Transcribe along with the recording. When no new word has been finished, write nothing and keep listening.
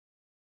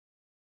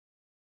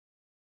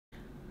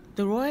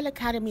The Royal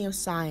Academy of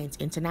Science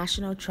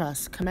International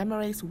Trust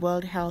commemorates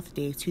World Health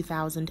Day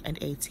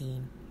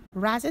 2018.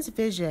 RASIT's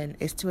vision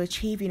is to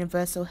achieve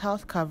universal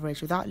health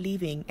coverage without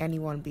leaving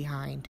anyone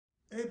behind.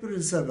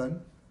 April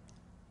 7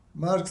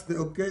 marks the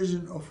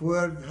occasion of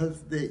World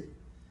Health Day,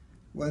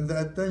 when the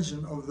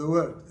attention of the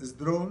world is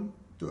drawn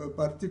to a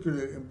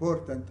particularly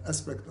important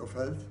aspect of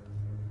health.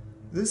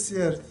 This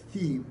year's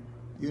theme,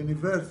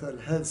 Universal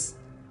Health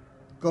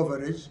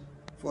Coverage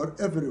for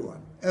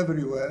Everyone,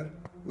 Everywhere,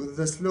 with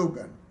the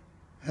slogan,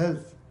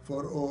 Health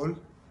for All,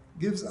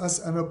 gives us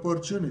an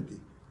opportunity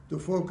to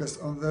focus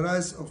on the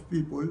rights of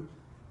people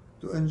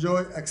to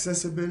enjoy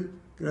accessible,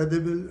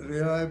 credible,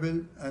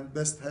 reliable, and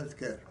best health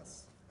care.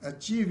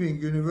 Achieving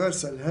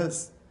universal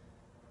health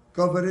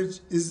coverage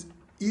is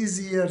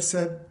easier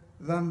said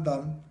than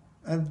done,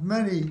 and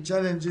many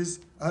challenges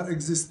are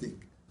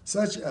existing,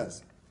 such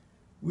as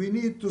we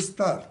need to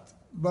start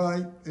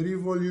by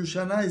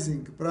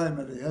revolutionizing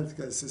primary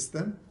healthcare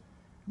system,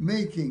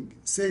 making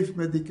safe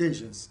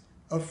medications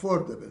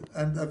affordable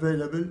and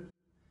available,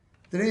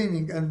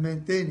 training and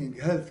maintaining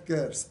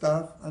healthcare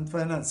staff, and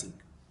financing.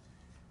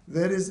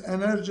 There is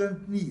an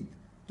urgent need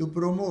to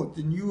promote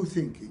new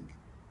thinking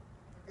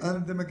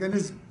and the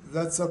mechanisms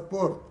that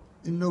support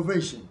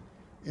innovation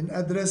in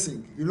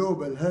addressing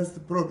global health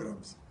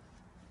programs.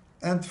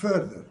 And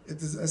further, it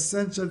is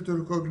essential to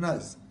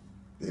recognize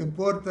the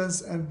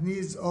importance and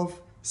needs of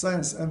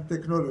science and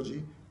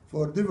technology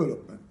for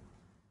development.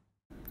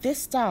 This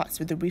starts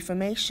with the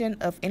reformation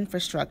of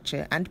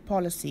infrastructure and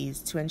policies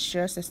to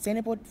ensure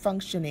sustainable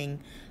functioning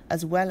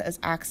as well as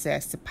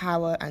access to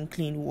power and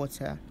clean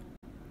water.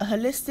 A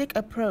holistic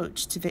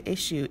approach to the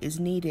issue is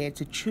needed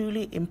to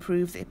truly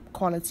improve the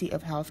quality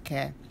of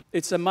healthcare.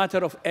 It's a matter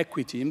of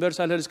equity.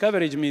 Universal health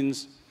coverage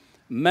means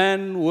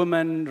men,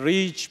 women,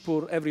 rich,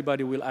 poor,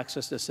 everybody will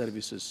access the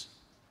services.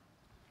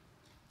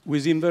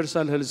 With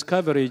universal health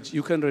coverage,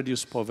 you can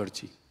reduce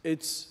poverty.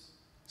 It's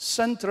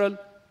central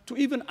to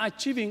even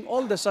achieving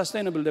all the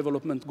sustainable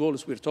development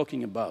goals we're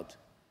talking about.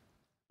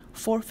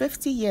 For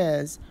 50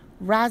 years,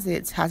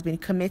 RASIT has been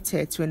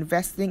committed to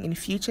investing in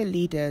future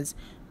leaders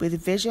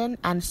with vision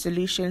and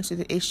solutions to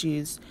the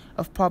issues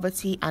of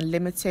poverty and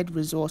limited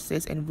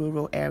resources in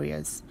rural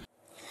areas.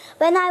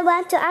 When I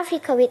went to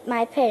Africa with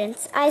my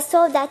parents, I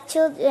saw that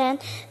children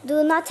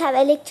do not have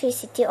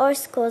electricity or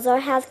schools or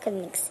health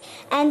clinics,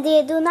 and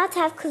they do not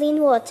have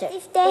clean water.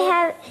 If they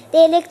have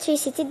the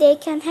electricity, they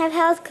can have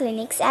health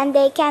clinics and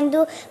they can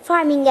do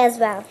farming as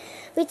well.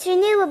 With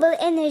renewable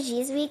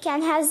energies, we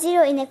can have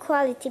zero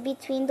inequality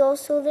between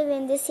those who live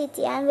in the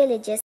city and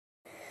villages.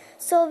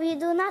 So we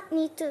do not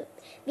need to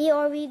be,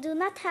 or we do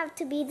not have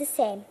to be the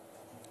same,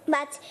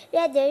 but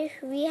rather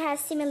we have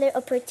similar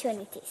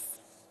opportunities.